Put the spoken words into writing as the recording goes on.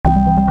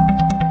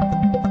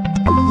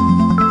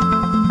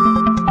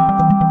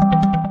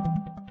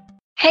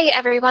Hey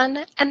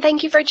everyone, and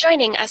thank you for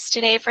joining us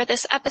today for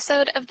this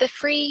episode of the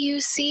Free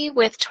UC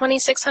with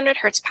 2600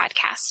 Hertz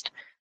podcast.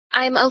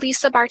 I'm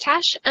Elisa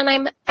Bartash, and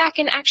I'm back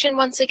in action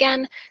once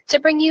again to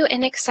bring you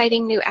an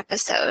exciting new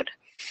episode.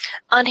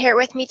 On here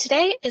with me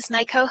today is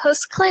my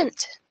co-host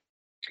Clint.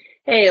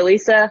 Hey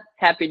Elisa,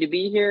 happy to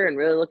be here and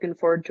really looking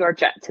forward to our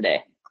chat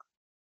today.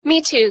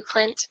 Me too,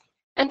 Clint,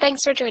 and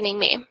thanks for joining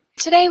me.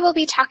 Today we'll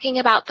be talking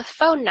about the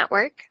phone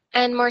network,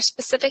 and more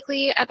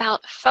specifically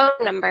about phone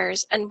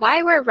numbers and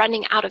why we're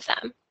running out of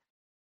them.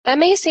 That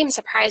may seem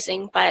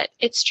surprising, but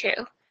it's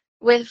true.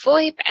 With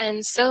VoIP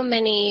and so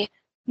many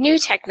new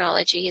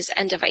technologies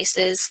and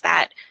devices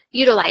that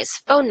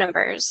utilize phone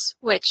numbers,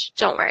 which,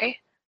 don't worry,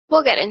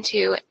 we'll get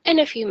into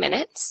in a few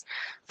minutes,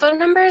 phone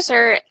numbers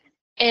are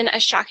in a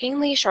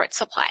shockingly short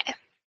supply.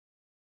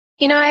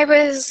 I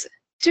was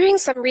doing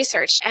some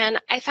research and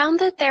I found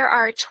that there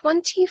are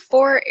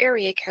 24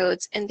 area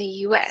codes in the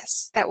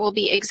US that will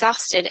be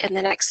exhausted in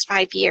the next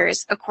 5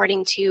 years,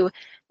 according to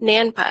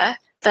NANPA,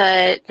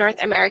 the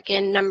North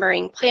American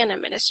Numbering Plan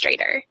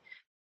Administrator.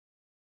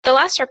 The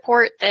last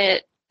report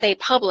that they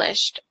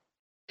published,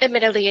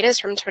 admittedly it is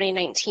from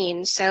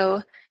 2019,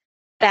 so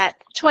that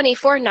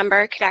 24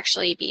 number could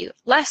actually be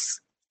less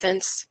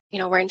since,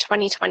 we're in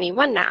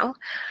 2021 now.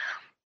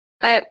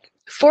 But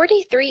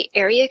 43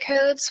 area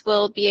codes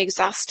will be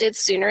exhausted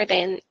sooner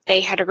than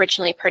they had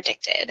originally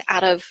predicted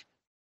out of,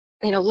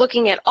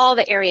 looking at all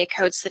the area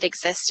codes that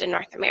exist in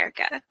North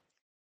America.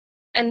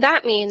 And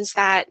that means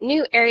that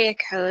new area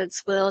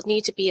codes will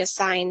need to be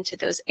assigned to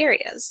those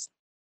areas.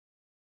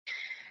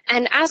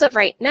 And as of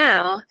right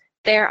now,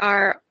 there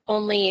are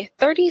only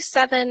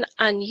 37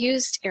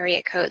 unused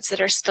area codes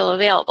that are still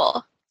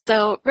available.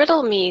 So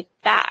riddle me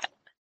that.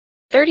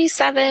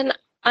 37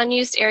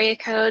 unused area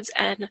codes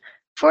and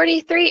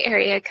 43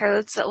 area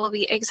codes that will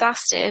be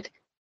exhausted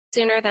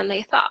sooner than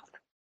they thought.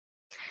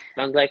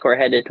 Sounds like we're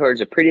headed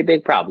towards a pretty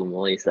big problem,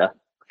 Elisa.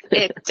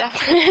 It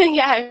definitely,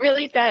 yeah, it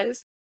really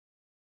does.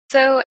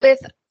 So with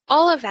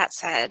all of that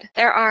said,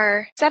 there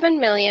are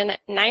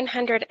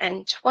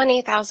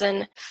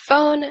 7,920,000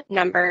 phone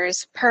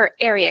numbers per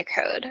area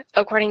code,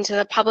 according to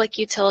the Public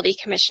Utility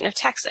Commission of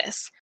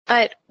Texas.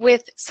 But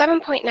with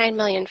 7.9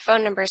 million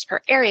phone numbers per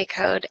area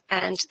code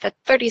and the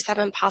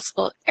 37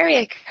 possible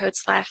area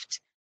codes left,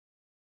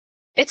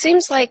 it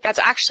seems like that's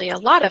actually a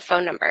lot of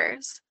phone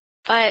numbers.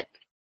 But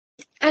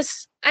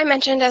as I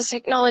mentioned, as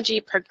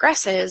technology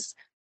progresses,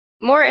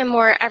 more and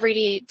more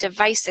everyday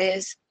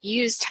devices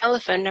use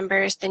telephone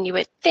numbers than you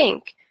would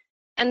think.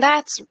 And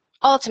that's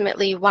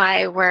ultimately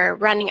why we're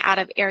running out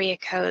of area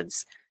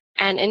codes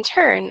and in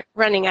turn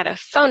running out of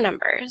phone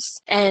numbers.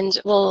 And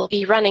we'll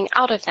be running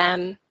out of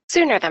them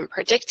sooner than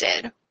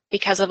predicted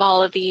because of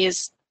all of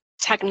these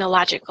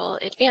technological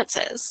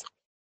advances.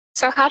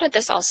 So how did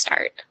this all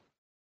start?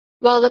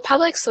 Well, the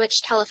Public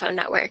Switch Telephone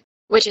Network,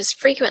 which is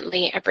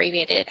frequently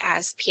abbreviated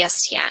as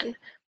PSTN,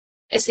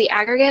 is the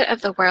aggregate of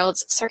the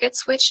world's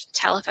circuit-switched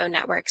telephone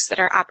networks that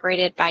are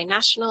operated by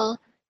national,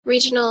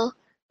 regional,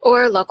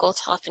 or local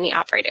telephony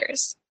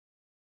operators.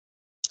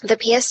 The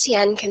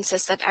PSTN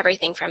consists of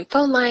everything from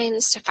phone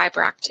lines to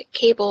fiber optic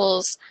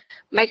cables,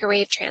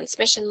 microwave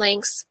transmission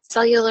links,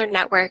 cellular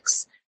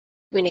networks,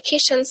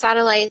 communication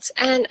satellites,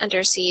 and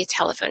undersea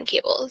telephone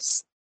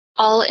cables,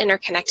 all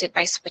interconnected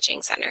by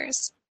switching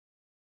centers.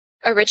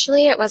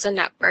 Originally, it was a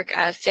network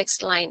of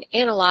fixed-line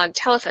analog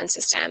telephone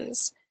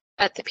systems,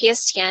 but the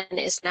PSTN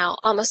is now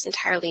almost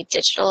entirely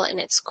digital in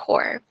its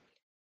core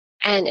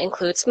and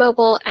includes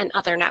mobile and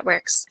other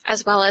networks,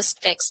 as well as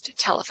fixed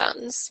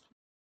telephones.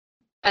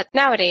 But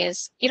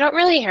nowadays, you don't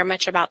really hear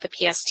much about the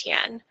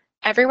PSTN.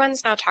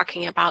 Everyone's now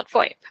talking about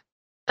VoIP.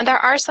 And there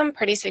are some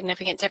pretty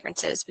significant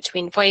differences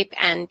between VoIP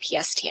and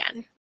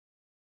PSTN.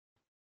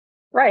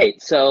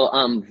 Right, so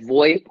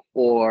VoIP,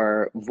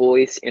 or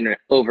Voice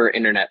over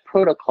Internet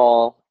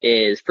Protocol,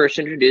 is first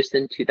introduced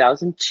in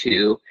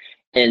 2002.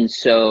 And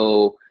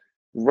so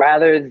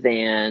rather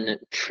than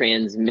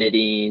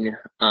transmitting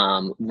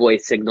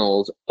voice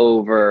signals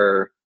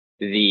over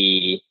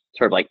the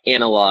sort of like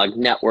analog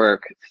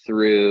network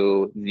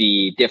through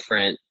the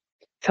different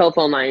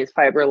telephone lines,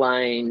 fiber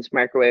lines,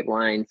 microwave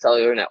lines,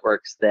 cellular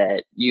networks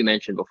that you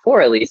mentioned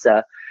before,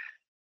 Elisa,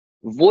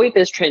 VoIP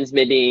is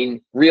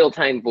transmitting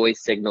real-time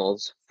voice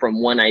signals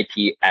from one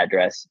IP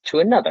address to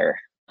another.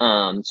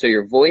 So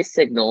your voice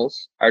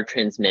signals are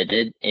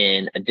transmitted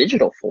in a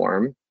digital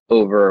form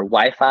over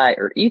Wi-Fi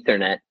or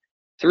Ethernet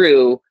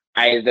through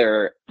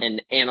either an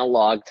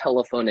analog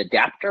telephone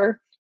adapter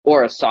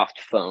or a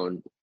soft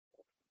phone.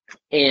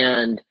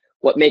 And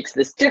what makes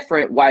this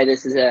different, why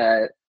this is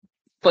a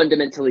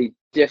fundamentally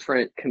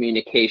different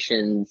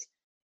communications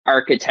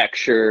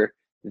architecture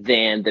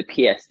than the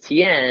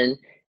PSTN,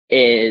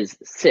 is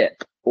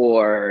SIP,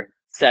 or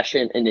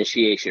Session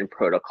Initiation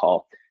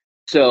Protocol.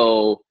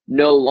 So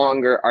no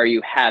longer are you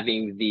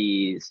having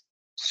these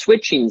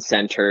switching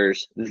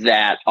centers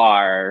that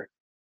are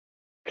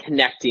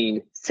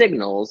connecting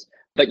signals,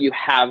 but you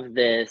have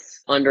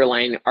this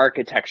underlying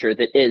architecture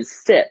that is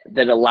SIP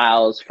that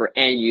allows for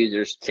end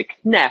users to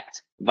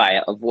connect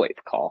via a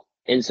VoIP call.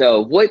 And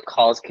so VoIP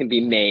calls can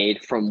be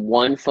made from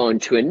one phone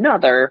to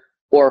another,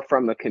 or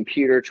from a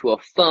computer to a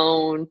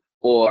phone,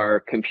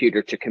 or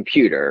computer to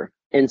computer.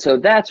 And so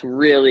that's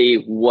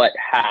really what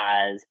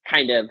has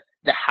kind of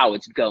the how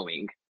it's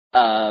going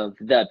of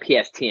the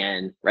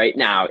PSTN right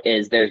now,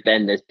 is there's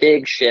been this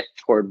big shift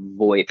toward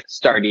VoIP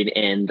starting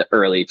in the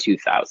early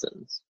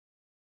 2000s.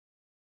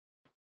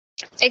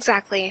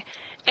 Exactly.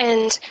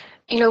 And,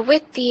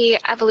 with the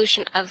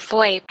evolution of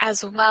VoIP,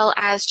 as well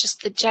as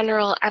just the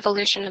general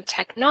evolution of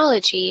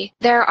technology,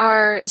 there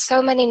are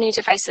so many new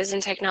devices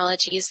and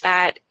technologies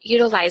that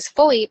utilize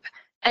VoIP,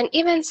 and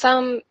even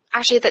some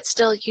actually that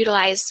still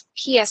utilize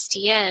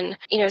PSTN.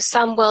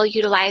 Some will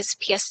utilize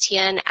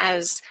PSTN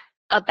as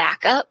a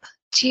backup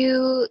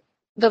to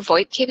the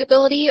VoIP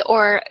capability,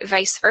 or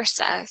vice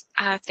versa,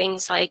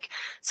 things like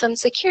some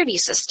security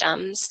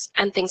systems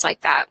and things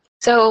like that.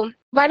 So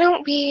why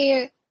don't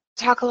we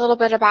talk a little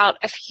bit about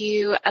a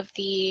few of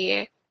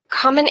the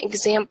common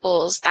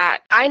examples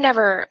that I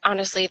never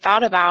honestly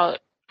thought about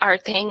are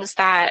things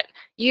that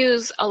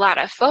use a lot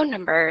of phone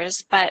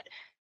numbers, but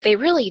they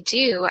really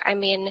do. I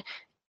mean,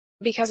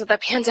 because of the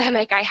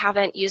pandemic, I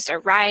haven't used a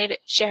ride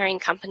sharing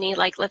company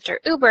like Lyft or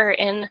Uber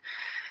in,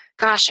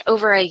 gosh,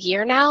 over a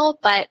year now,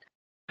 but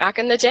back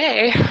in the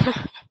day,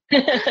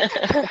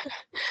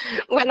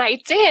 when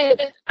I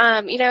did,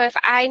 if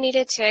I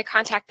needed to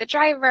contact the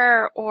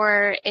driver,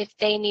 or if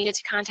they needed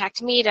to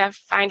contact me to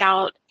find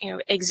out,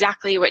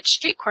 exactly which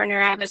street corner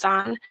I was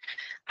on,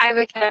 I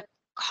would get a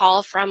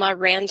call from a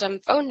random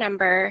phone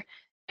number,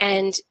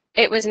 and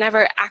it was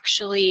never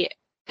actually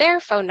their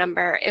phone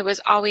number. It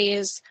was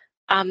always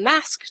a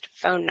masked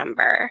phone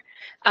number.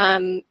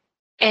 And,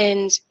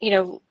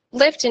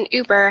 Lyft and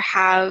Uber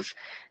have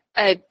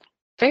a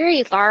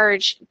very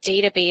large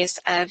database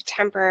of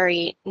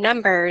temporary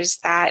numbers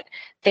that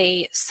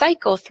they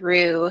cycle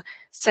through,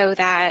 so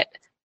that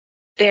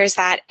there's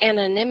that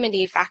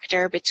anonymity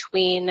factor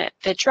between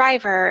the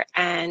driver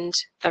and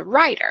the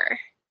rider,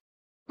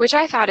 which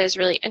I thought is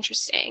really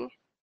interesting.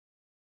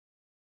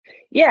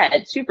 Yeah,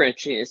 it's super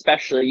interesting,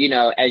 especially,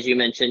 as you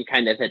mentioned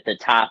kind of at the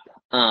top,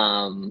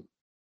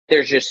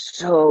 there's just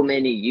so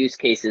many use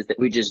cases that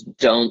we just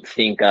don't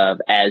think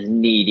of as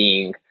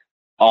needing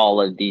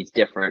all of these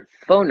different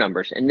phone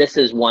numbers. And this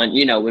is one,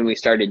 when we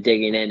started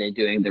digging in and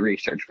doing the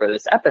research for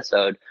this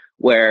episode,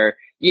 where,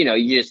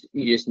 you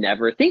just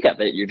never think of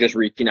it. You're just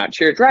reaching out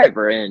to your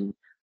driver, and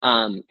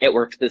it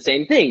works the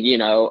same thing,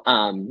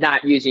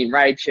 not using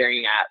ride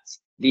sharing apps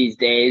these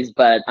days,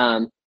 but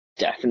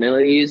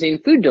definitely using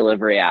food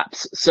delivery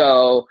apps.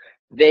 So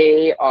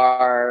they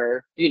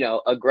are,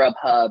 a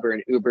Grubhub or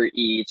an Uber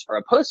Eats or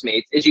a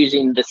Postmates is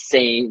using the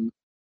same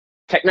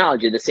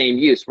technology, the same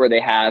use, where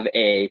they have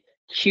a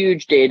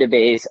huge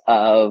database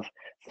of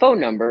phone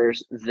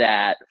numbers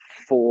that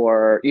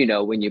for,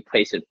 when you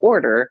place an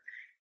order,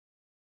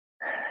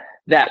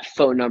 that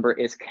phone number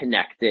is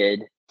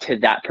connected to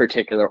that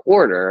particular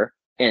order,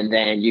 and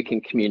then you can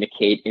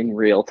communicate in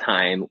real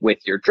time with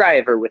your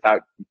driver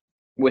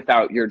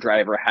without your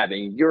driver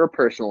having your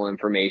personal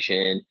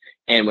information,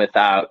 and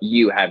without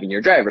you having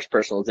your driver's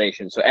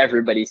personalization. So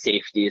everybody's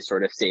safety is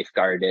sort of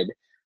safeguarded.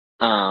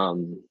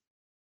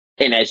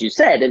 And as you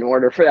said, in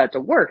order for that to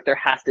work, there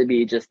has to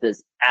be just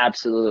this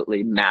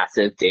absolutely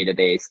massive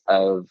database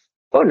of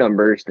phone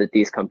numbers that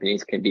these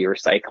companies can be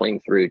recycling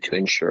through to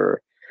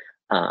ensure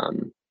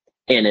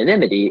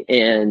anonymity.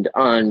 And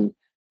on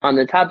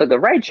the topic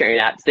of ride sharing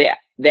apps,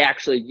 they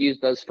actually use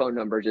those phone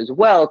numbers as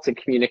well to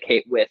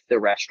communicate with the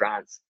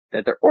restaurants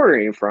that they're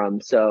ordering from.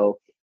 So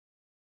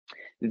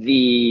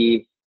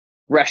the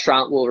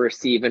restaurant will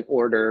receive an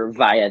order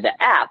via the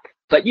app,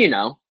 but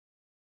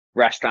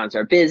restaurants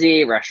are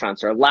busy,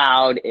 restaurants are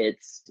loud.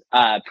 It's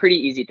pretty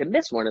easy to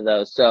miss one of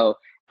those. So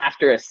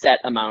after a set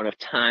amount of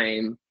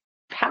time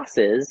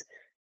passes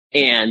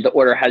and the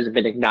order hasn't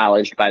been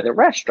acknowledged by the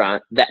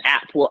restaurant, the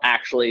app will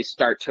actually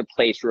start to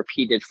place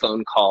repeated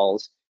phone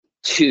calls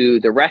to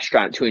the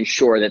restaurant to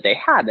ensure that they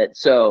have it.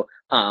 So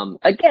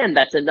again,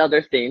 that's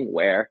another thing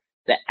where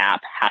the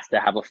app has to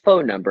have a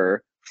phone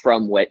number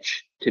from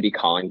which to be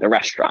calling the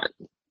restaurant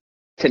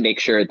to make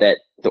sure that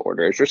the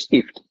order is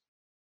received.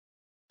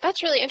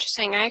 That's really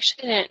interesting. I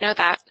actually didn't know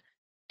that.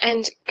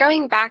 And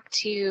going back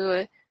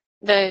to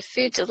the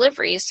food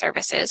delivery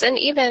services, and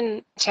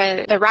even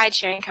to the ride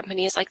sharing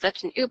companies like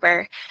Lyft and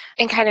Uber,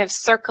 and kind of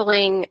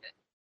circling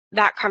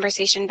that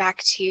conversation back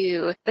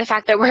to the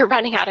fact that we're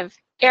running out of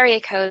area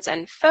codes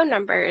and phone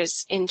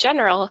numbers in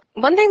general,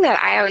 one thing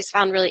that I always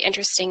found really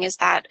interesting is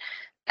that,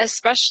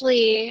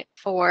 especially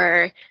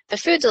for the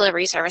food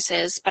delivery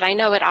services, but I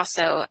know it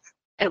also,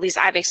 at least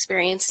I've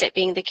experienced it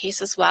being the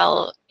case as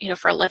well,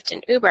 for Lyft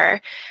and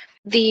Uber,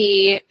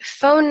 the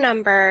phone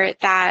number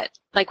that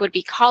would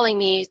be calling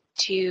me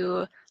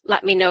to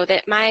let me know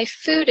that my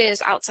food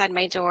is outside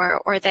my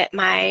door, or that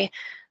my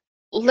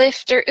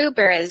Lyft or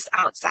Uber is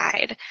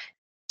outside,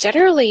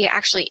 generally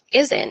actually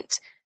isn't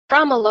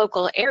from a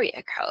local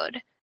area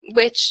code,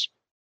 which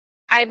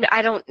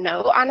I don't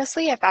know,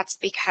 honestly, if that's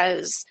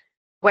because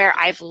where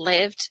I've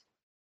lived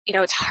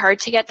it's hard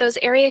to get those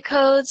area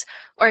codes,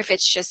 or if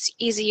it's just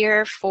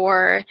easier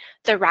for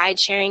the ride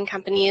sharing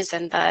companies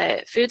and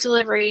the food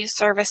delivery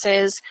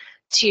services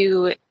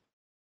to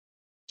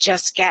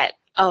just get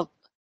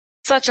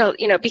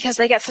because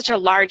they get such a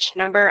large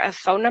number of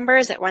phone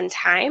numbers at one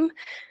time,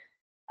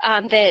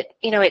 that,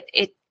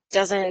 it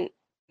doesn't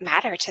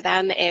matter to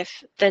them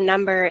if the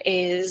number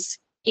is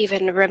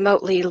even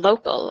remotely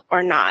local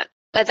or not.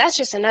 But that's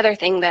just another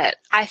thing that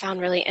I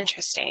found really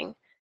interesting.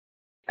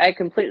 I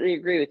completely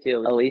agree with you,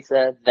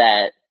 Elisa,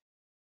 that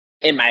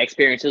in my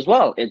experience as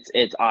well,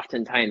 it's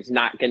oftentimes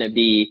not going to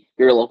be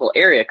your local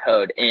area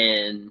code.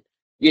 And,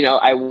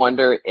 I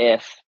wonder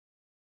if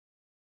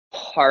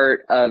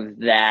part of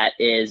that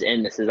is,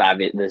 and this is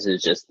obvious, this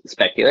is just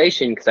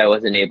speculation because I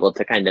wasn't able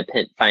to kind of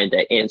find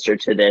an answer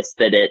to this,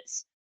 that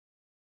it's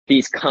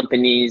these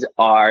companies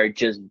are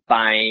just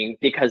buying,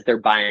 because they're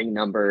buying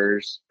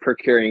numbers,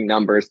 procuring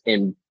numbers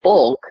in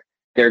bulk,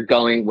 they're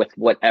going with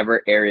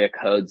whatever area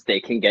codes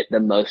they can get the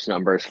most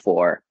numbers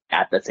for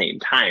at the same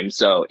time.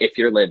 So if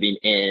you're living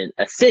in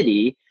a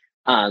city,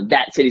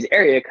 that city's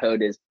area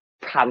code is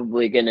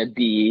probably going to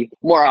be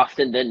more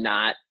often than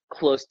not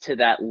close to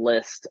that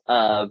list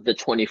of the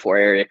 24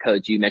 area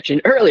codes you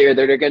mentioned earlier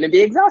that are going to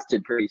be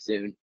exhausted pretty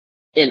soon.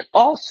 And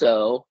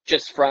also,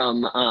 just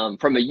from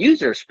a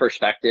user's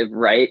perspective,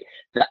 right,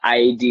 the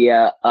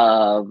idea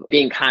of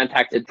being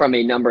contacted from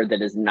a number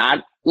that is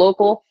not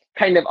local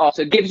kind of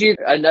also gives you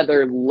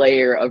another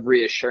layer of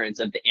reassurance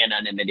of the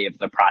anonymity of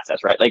the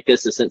process, right? Like,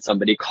 this isn't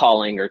somebody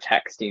calling or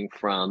texting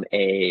from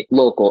a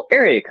local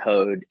area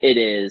code. It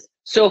is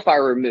so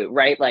far removed,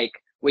 right? Like,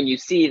 when you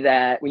see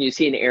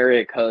an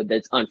area code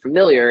that's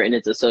unfamiliar and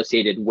it's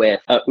associated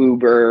with a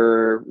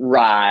Uber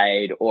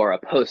ride or a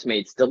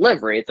Postmates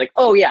delivery, it's like,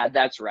 oh yeah,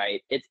 that's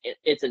right.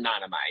 It's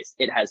anonymized.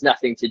 It has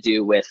nothing to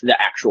do with the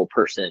actual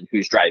person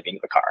who's driving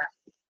the car.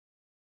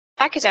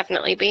 That could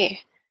definitely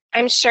be.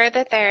 I'm sure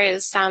that there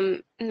is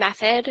some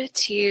method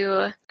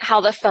to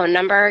how the phone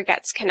number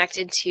gets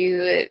connected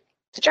to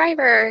the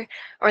driver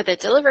or the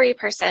delivery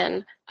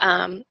person.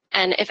 And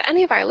if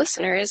any of our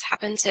listeners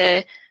happen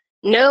to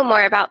know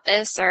more about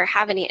this or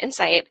have any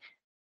insight,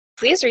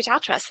 please reach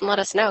out to us and let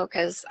us know,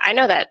 because I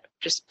know that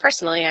just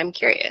personally I'm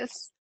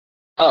curious.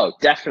 Oh,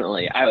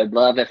 definitely. I would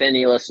love, if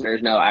any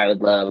listeners know, I would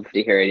love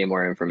to hear any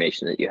more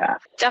information that you have.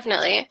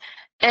 Definitely.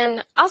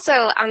 And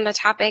also on the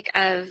topic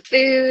of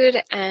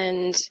food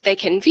and the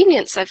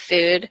convenience of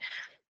food,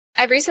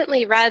 I've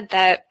recently read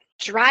that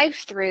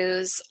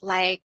drive-throughs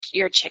like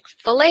your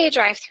Chick-fil-A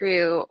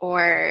drive-through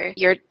or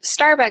your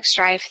Starbucks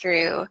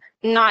drive-through,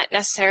 not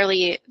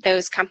necessarily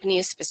those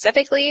companies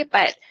specifically,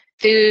 but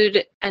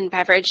food and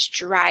beverage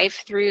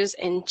drive-throughs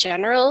in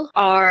general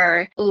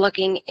are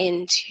looking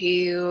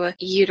into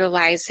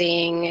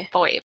utilizing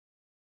VoIP.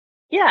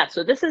 Yeah,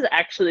 so this is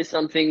actually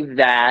something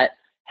that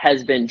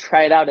has been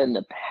tried out in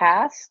the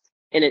past,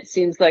 and it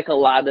seems like a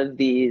lot of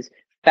these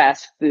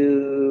fast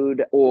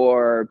food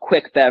or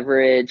quick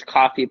beverage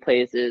coffee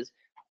places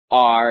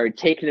are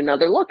taking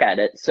another look at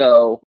it.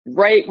 So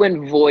right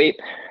when VoIP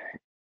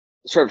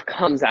sort of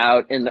comes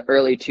out in the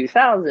early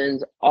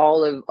 2000s,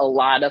 a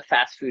lot of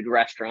fast food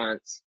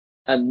restaurants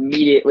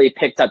immediately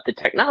picked up the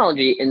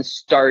technology and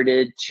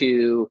started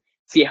to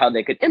see how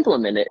they could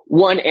implement it.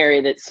 One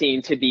area that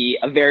seemed to be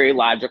a very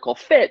logical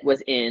fit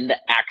was in the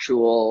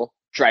actual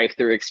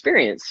drive-through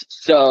experience.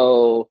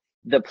 So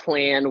the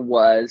plan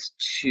was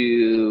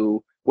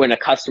to, when a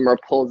customer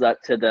pulls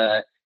up to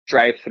the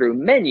drive-through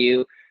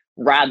menu,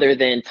 rather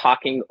than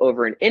talking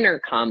over an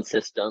intercom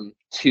system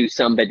to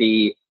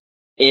somebody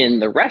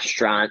in the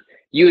restaurant,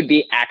 you would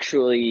be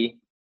actually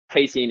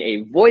placing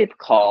a VoIP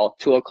call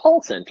to a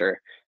call center.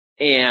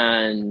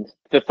 And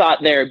the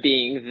thought there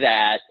being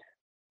that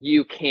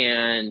you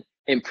can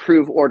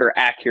improve order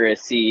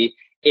accuracy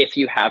if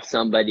you have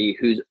somebody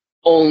whose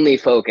only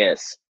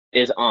focus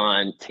is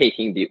on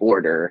taking the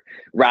order,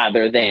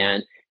 rather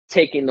than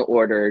taking the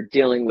order,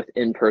 dealing with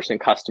in-person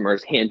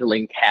customers,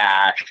 handling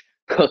cash,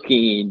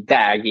 cooking,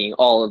 bagging,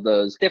 all of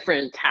those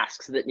different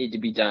tasks that need to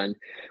be done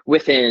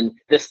within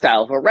the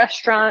style of a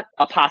restaurant,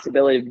 a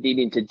possibility of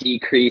needing to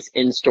decrease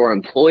in-store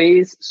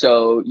employees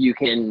so you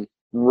can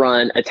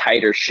run a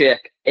tighter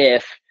shift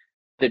if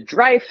the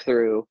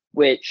drive-through,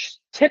 which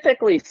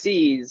typically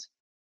sees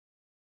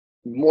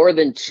more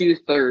than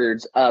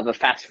 2/3 of a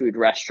fast food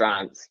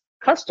restaurant's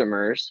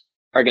customers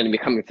are going to be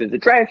coming through the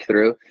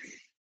drive-through.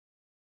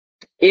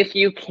 If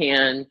you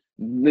can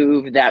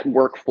move that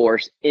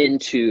workforce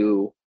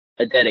into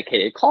a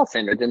dedicated call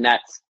center, then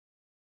that's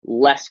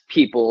less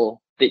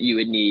people that you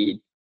would need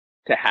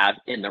to have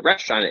in the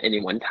restaurant at any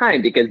one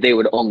time, because they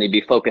would only be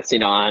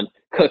focusing on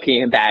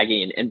cooking and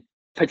bagging and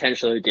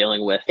potentially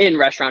dealing with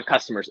in-restaurant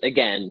customers,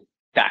 again,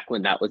 back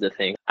when that was a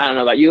thing. I don't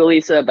know about you,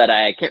 Elisa, but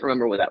I can't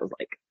remember what that was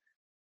like.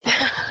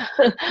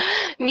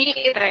 Me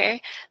either.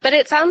 But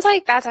it sounds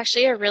like that's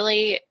actually a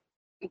really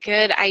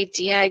good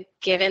idea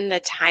given the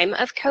time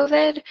of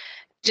COVID,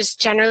 just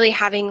generally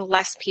having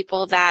less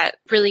people that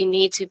really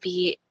need to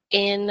be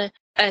in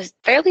a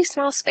fairly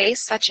small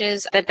space, such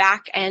as the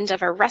back end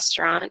of a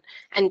restaurant.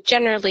 And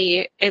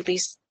generally, at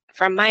least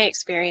from my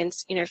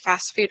experience,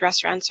 fast food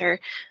restaurants are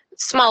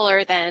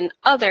smaller than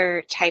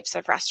other types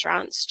of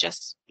restaurants,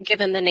 just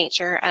given the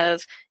nature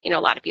of, a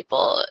lot of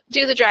people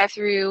do the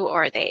drive-through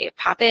or they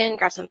pop in,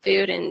 grab some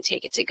food and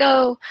take it to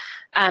go.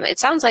 It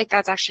sounds like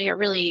that's actually a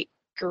really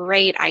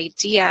great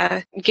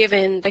idea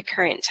given the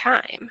current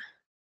time.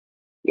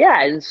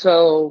 Yeah, and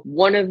so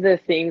one of the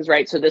things,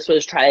 right, so this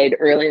was tried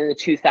early in the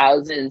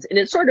 2000s and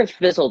it sort of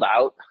fizzled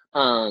out.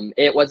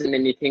 It wasn't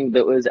anything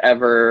that was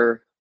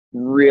ever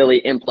really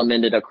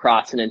implemented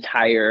across an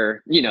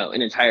entire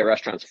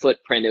restaurant's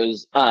footprint. It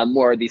was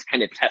more of these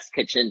kind of test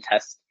kitchen,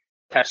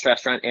 test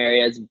restaurant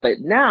areas.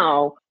 But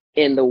now,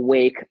 in the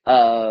wake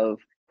of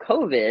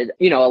COVID,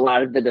 a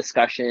lot of the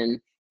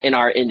discussion in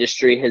our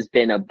industry has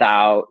been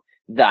about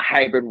the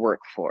hybrid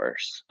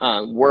workforce,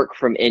 work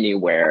from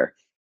anywhere,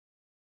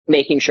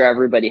 making sure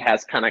everybody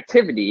has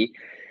connectivity.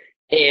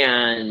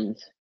 And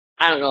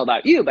I don't know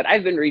about you, but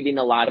I've been reading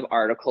a lot of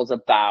articles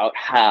about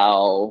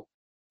how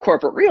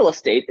corporate real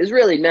estate is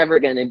really never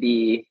going to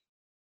be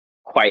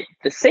quite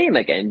the same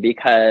again,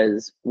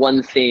 because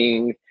one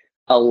thing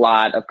a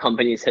lot of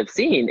companies have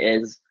seen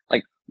is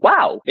like,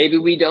 wow, maybe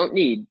we don't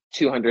need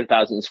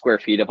 200,000 square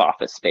feet of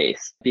office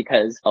space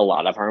because a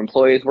lot of our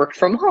employees work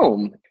from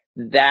home.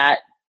 That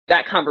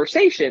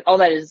conversation, all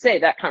that is to say,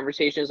 that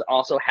conversation is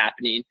also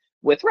happening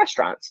with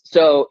restaurants.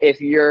 So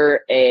if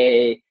you're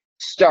a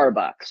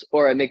Starbucks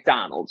or a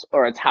McDonald's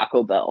or a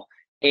Taco Bell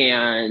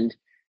and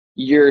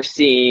you're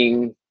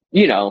seeing,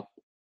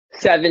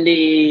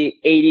 70,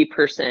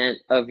 80%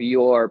 of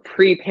your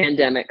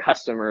pre-pandemic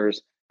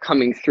customers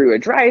coming through a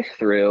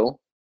drive-through,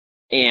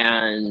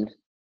 and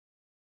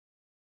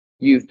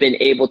you've been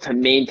able to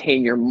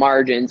maintain your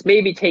margins,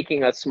 maybe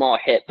taking a small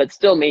hit, but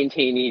still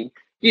maintaining,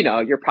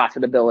 your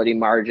profitability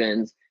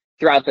margins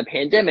throughout the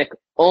pandemic,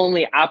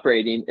 only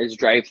operating as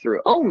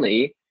drive-through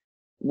only.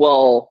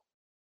 Well,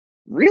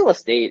 real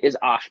estate is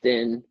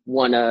often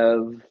one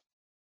of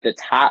the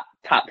top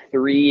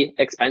 3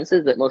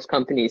 expenses that most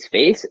companies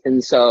face.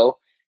 And so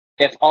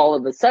if all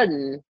of a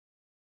sudden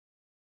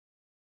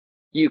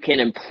you can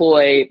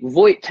employ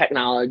VoIP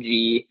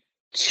technology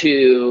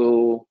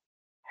to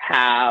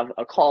have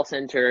a call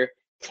center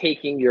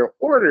taking your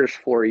orders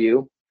for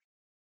you,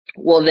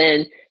 well,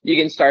 then you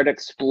can start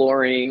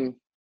exploring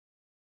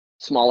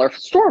smaller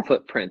store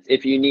footprints.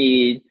 If you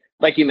need,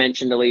 like you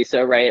mentioned,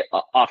 Elisa, right?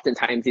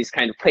 Oftentimes these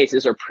kind of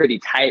places are pretty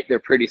tight, they're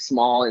pretty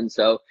small. And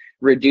so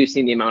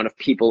reducing the amount of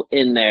people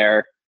in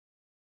there,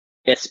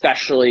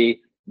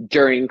 especially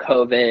during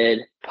COVID,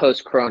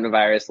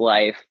 post-coronavirus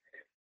life,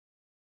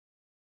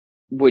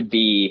 would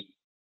be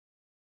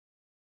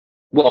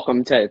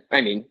welcome to,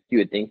 you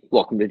would think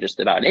welcome to just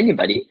about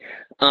anybody.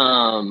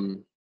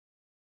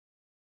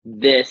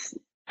 This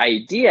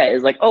idea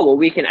is like, oh,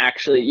 well,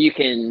 you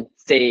can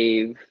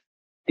save,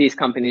 these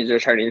companies are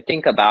starting to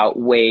think about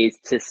ways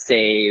to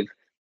save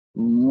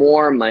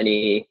more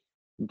money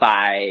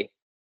by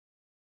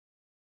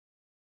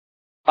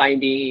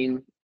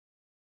finding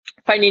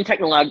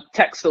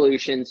tech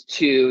solutions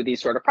to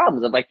these sort of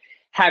problems of like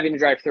having a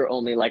drive-through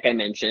only, like I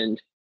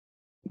mentioned,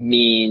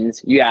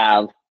 means you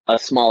have a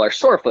smaller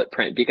store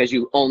footprint because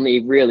you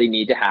only really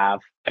need to have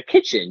a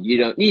kitchen. You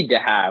don't need to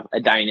have a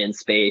dine-in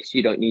space.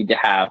 You don't need to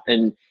have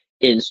an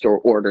in-store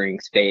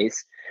ordering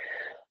space.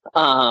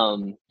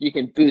 You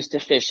can boost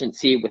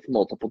efficiency with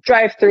multiple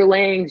drive-through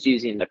lanes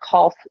using the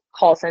call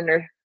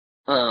center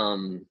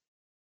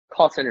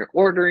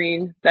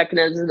ordering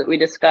mechanisms that we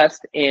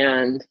discussed.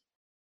 And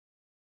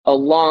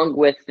along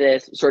with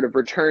this sort of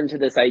return to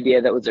this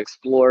idea that was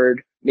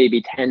explored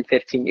maybe 10,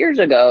 15 years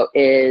ago,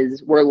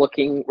 is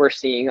we're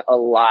seeing a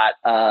lot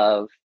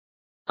of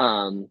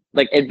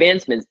like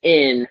advancements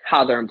in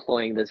how they're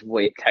employing this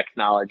VoIP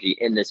technology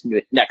in this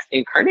next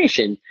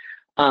incarnation.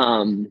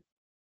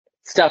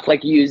 Stuff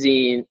like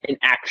using an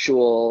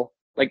actual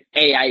like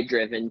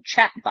AI-driven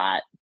chatbot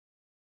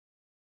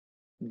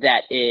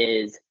that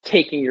is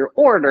taking your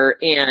order,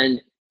 and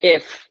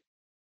if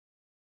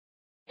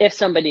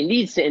somebody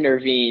needs to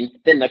intervene,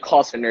 then the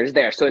call center is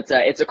there. So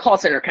it's a call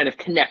center kind of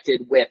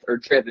connected with or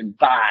driven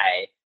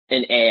by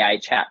an AI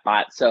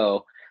chatbot.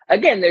 So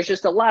again, there's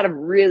just a lot of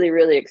really,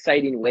 really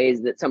exciting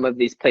ways that some of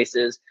these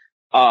places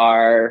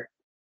are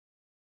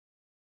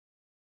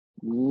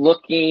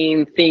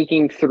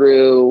thinking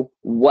through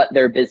what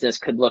their business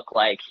could look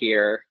like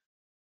here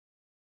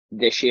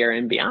this year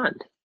and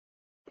beyond.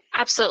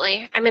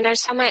 Absolutely.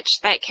 There's so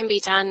much that can be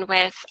done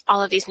with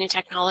all of these new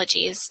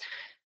technologies.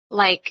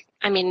 Like,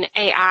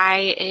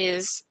 AI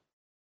is,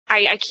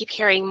 I keep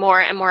hearing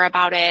more and more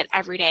about it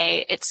every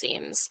day, it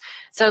seems.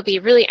 So it'd be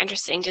really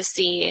interesting to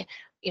see,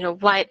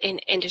 what an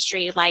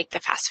industry like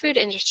the fast food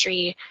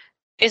industry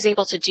is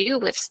able to do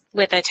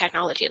with a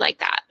technology like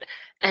that.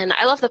 And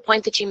I love the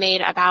point that you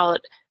made about,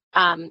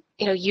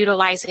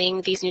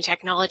 utilizing these new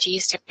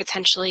technologies to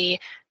potentially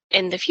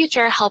in the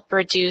future help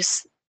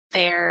reduce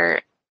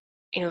their,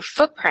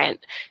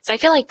 footprint. So I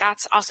feel like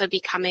that's also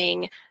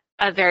becoming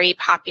a very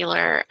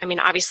popular,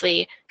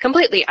 obviously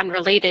completely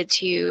unrelated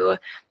to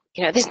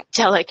the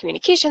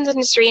telecommunications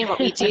industry and what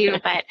we do,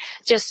 but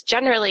just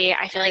generally,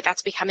 I feel like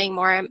that's becoming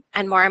more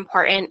and more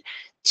important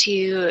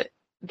to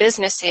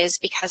businesses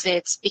because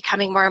it's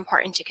becoming more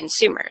important to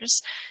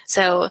consumers.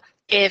 So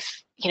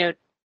if,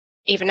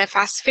 even a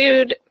fast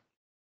food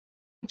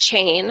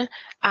chain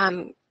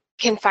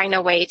can find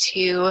a way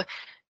to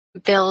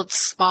build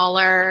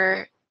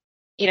smaller,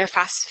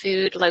 fast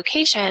food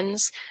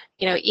locations,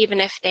 even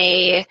if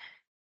they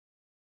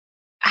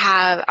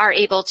are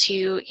able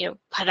to,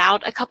 put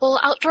out a couple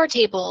outdoor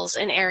tables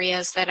in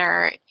areas that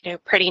are,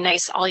 pretty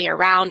nice all year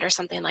round or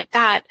something like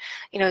that,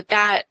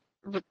 that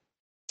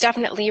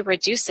definitely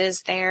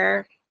reduces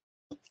their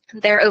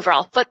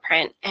overall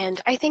footprint.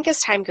 And I think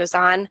as time goes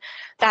on,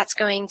 that's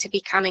going to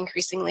become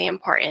increasingly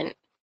important,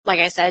 like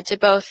I said, to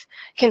both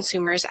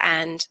consumers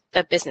and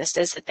the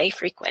businesses that they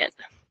frequent.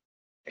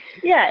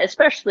 Yeah,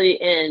 especially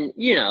in,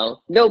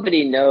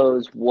 nobody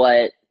knows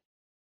what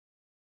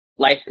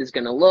life is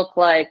going to look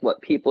like,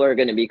 what people are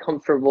going to be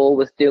comfortable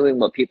with doing,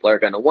 what people are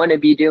going to want to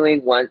be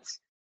doing once,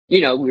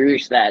 we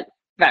reach that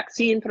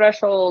vaccine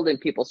threshold and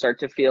people start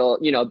to feel,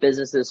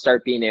 businesses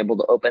start being able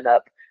to open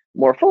up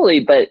more fully.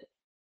 But,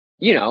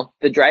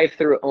 the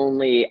drive-through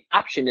only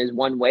option is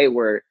one way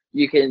where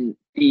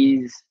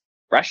these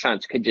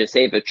restaurants could just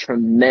save a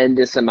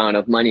tremendous amount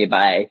of money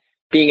by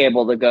being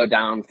able to go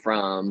down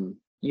from,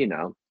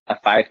 a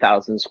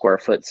 5,000 square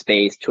foot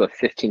space to a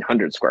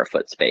 1,500 square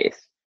foot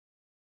space.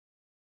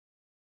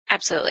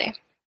 Absolutely.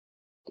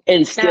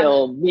 And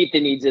still meet the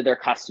needs of their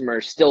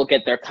customers, still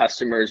get their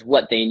customers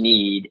what they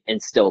need,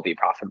 and still be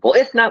profitable,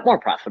 if not more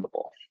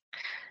profitable.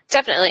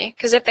 Definitely,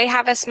 because if they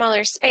have a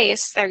smaller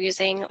space, they're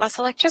using less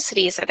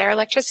electricity, so their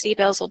electricity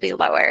bills will be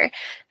lower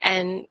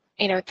and,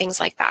 things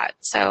like that.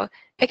 So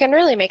it can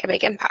really make a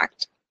big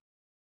impact.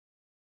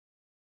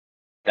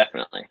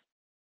 Definitely.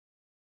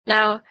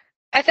 Now,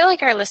 I feel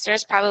like our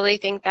listeners probably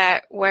think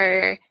that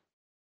we're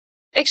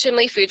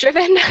extremely food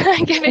driven,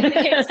 given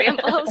the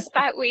examples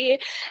that we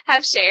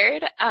have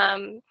shared.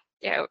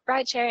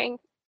 Ride sharing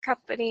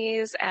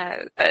companies,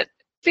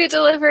 food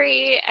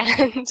delivery,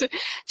 and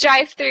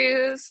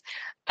drive-throughs.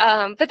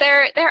 But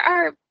there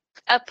are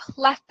a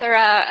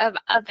plethora of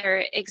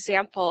other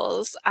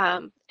examples,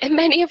 and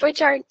many of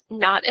which are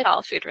not at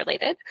all food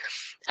related.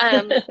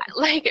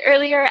 Like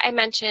earlier, I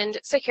mentioned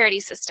security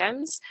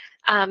systems.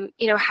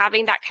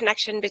 Having that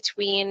connection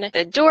between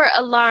the door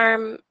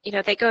alarm,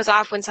 that goes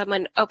off when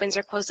someone opens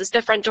or closes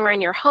the front door in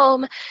your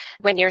home,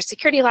 when your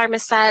security alarm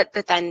is set,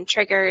 that then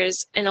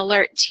triggers an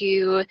alert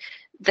to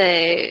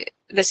the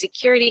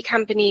security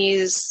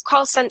company's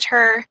call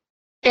center.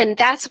 And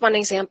that's one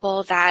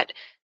example that,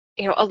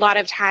 a lot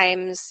of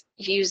times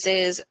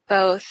uses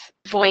both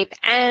VoIP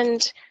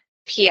and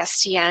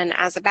PSTN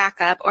as a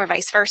backup or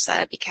vice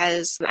versa,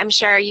 because I'm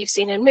sure you've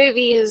seen in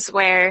movies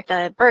where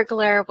the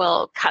burglar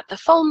will cut the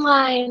phone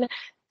line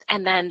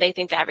and then they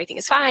think that everything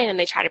is fine and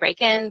they try to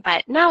break in.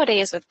 But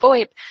nowadays with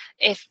VoIP,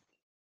 if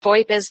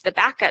VoIP is the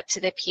backup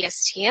to the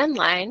PSTN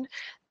line,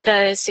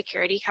 the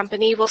security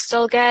company will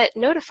still get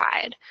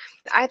notified.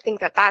 I think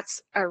that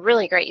that's a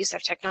really great use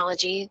of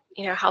technology,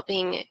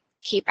 helping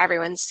keep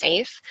everyone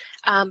safe.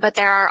 But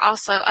there are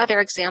also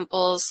other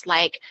examples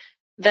like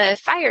the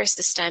fire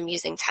system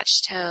using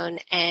touch tone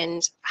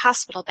and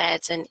hospital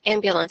beds and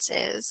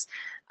ambulances.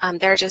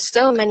 There are just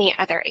so many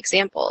other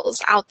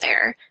examples out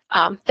there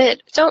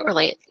that don't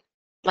relate,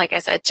 like I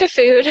said, to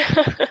food.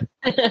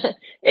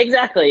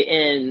 Exactly.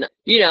 And,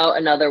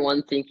 another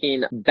one,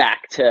 thinking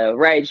back to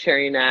ride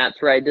sharing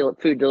apps,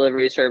 food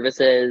delivery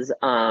services,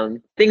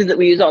 things that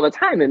we use all the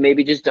time and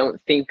maybe just don't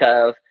think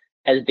of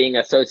as being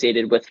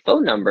associated with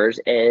phone numbers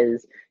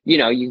is,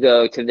 you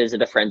go to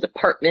visit a friend's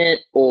apartment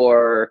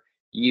or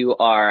you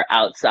are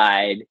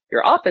outside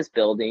your office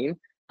building,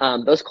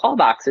 those call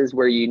boxes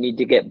where you need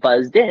to get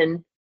buzzed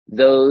in,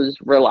 those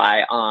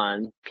rely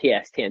on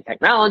PSTN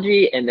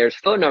technology, and there's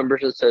phone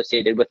numbers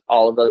associated with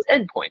all of those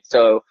endpoints.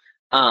 So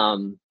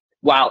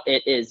while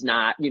it is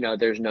not,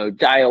 there's no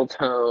dial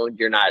tone,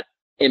 you're not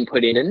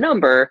inputting a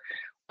number,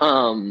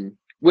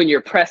 when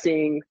you're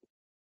pressing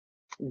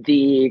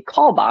the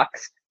call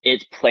box,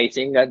 it's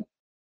placing a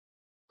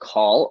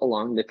call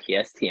along the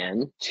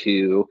PSTN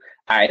to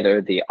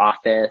either the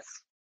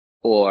office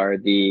or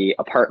the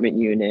apartment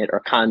unit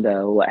or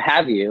condo, what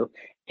have you.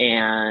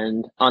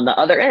 And on the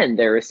other end,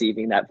 they're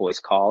receiving that voice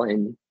call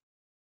and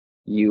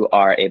you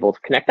are able to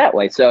connect that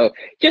way. So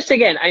just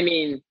again,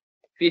 if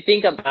you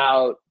think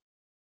about,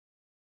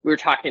 we were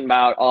talking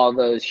about all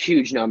those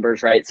huge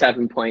numbers, right?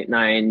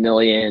 7.9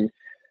 million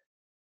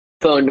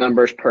phone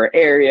numbers per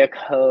area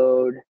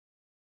code.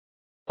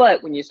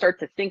 But when you start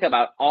to think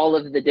about all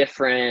of the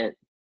different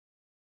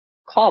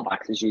call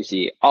boxes you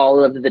see,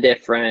 all of the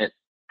different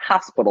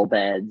hospital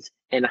beds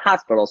in a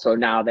hospital, so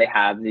now they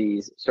have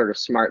these sort of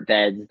smart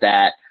beds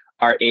that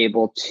are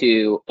able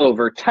to,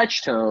 over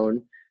touch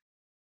tone,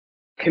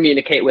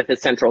 communicate with a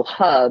central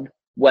hub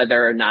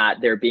whether or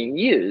not they're being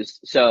used.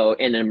 So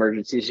in an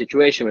emergency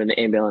situation, when the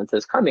ambulance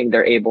is coming,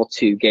 they're able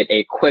to get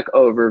a quick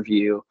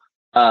overview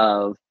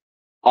of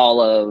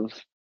all of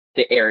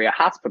the area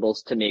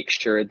hospitals to make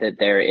sure that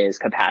there is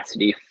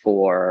capacity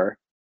for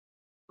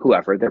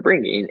whoever they're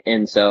bringing.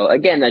 And so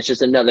again, that's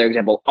just another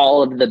example.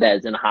 All of the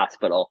beds in a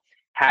hospital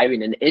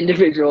having an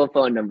individual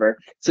phone number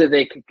so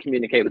they can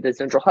communicate with the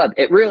central hub.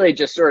 It really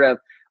just sort of,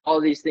 all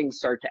these things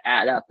start to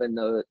add up, and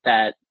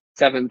that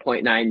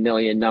 7.9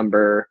 million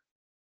number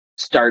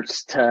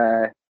starts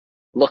to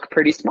look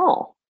pretty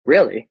small,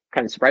 really,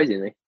 kind of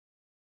surprisingly.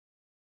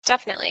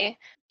 Definitely.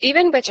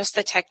 Even with just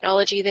the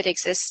technology that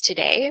exists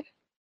today,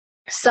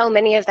 so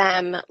many of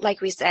them, like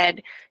we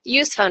said,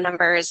 use phone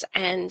numbers,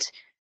 and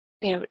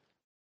it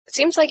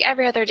seems like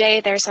every other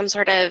day there's some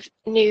sort of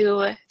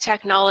new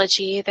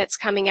technology that's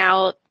coming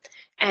out,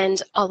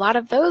 and a lot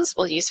of those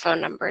will use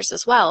phone numbers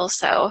as well.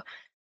 So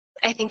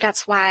I think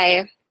that's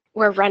why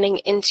we're running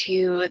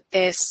into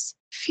this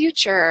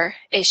future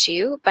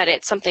issue, but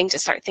it's something to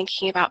start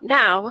thinking about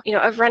now,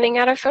 of running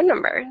out of phone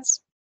numbers.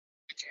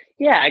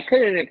 Yeah, I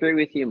couldn't agree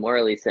with you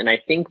more, Lisa. And I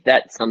think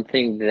that's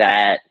something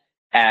that,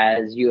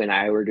 as you and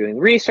I were doing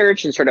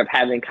research and sort of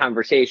having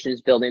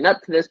conversations building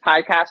up to this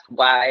podcast,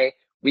 why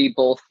we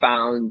both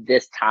found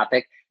this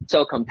topic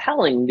so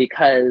compelling,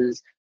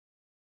 because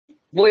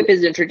VoIP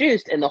is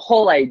introduced, and the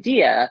whole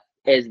idea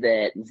is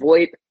that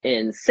VoIP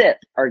and SIP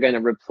are going to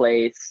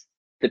replace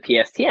the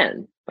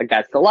PSTN. Like,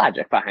 that's the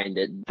logic behind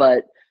it.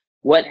 But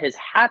what has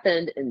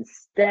happened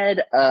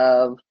instead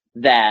of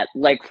that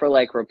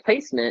like-for-like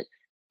replacement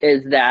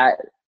is that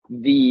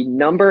the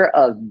number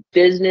of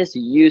business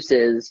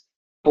uses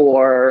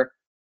for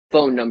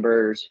phone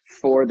numbers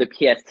for the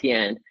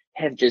PSTN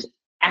have just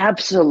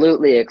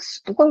absolutely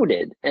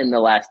exploded in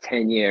the last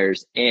 10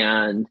 years.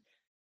 And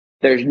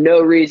there's no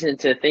reason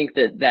to think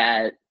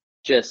that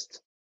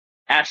just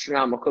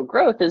astronomical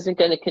growth isn't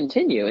going to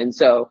continue. And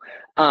so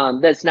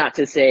that's not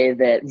to say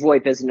that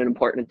VoIP isn't an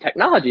important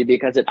technology,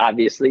 because it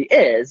obviously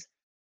is.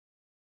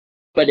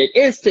 But it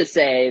is to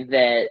say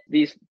that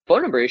these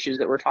phone number issues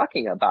that we're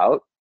talking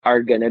about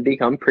are going to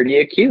become pretty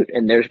acute,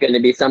 and there's going to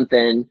need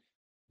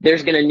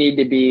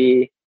to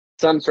be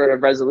some sort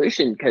of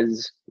resolution,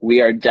 because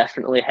we are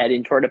definitely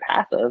heading toward a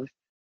path of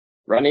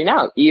running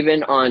out,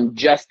 even on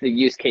just the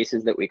use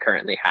cases that we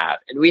currently have.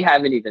 And we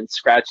haven't even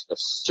scratched the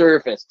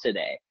surface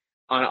today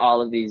on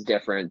all of these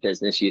different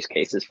business use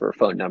cases for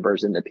phone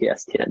numbers in the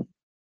PSTN.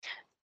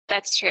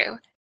 That's true.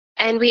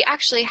 And we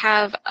actually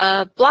have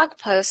a blog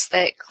post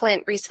that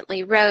Clint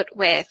recently wrote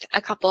with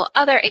a couple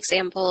other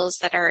examples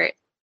that are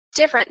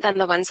different than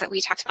the ones that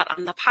we talked about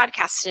on the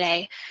podcast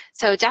today.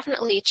 So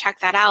definitely check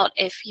that out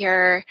if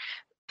you're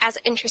as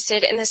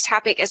interested in this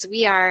topic as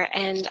we are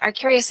and are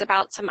curious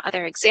about some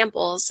other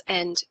examples.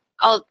 And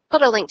I'll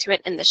put a link to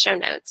it in the show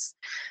notes.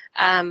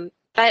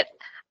 But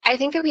I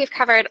think that we've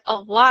covered a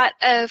lot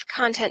of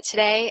content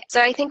today,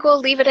 so I think we'll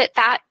leave it at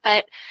that.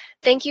 But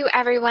thank you,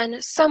 everyone,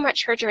 so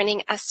much for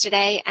joining us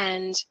today.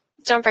 And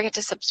don't forget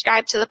to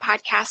subscribe to the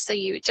podcast so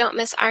you don't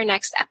miss our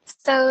next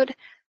episode.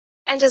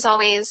 And as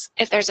always,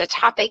 if there's a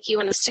topic you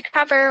want us to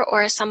cover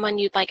or someone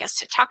you'd like us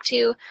to talk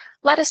to,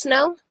 let us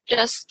know.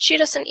 Just shoot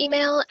us an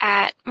email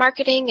at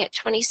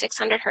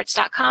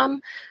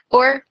marketing@2600hertz.com,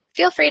 or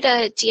feel free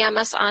to DM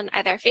us on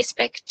either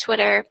Facebook,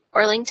 Twitter,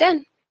 or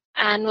LinkedIn.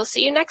 And we'll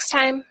see you next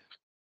time.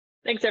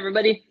 Thanks,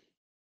 everybody.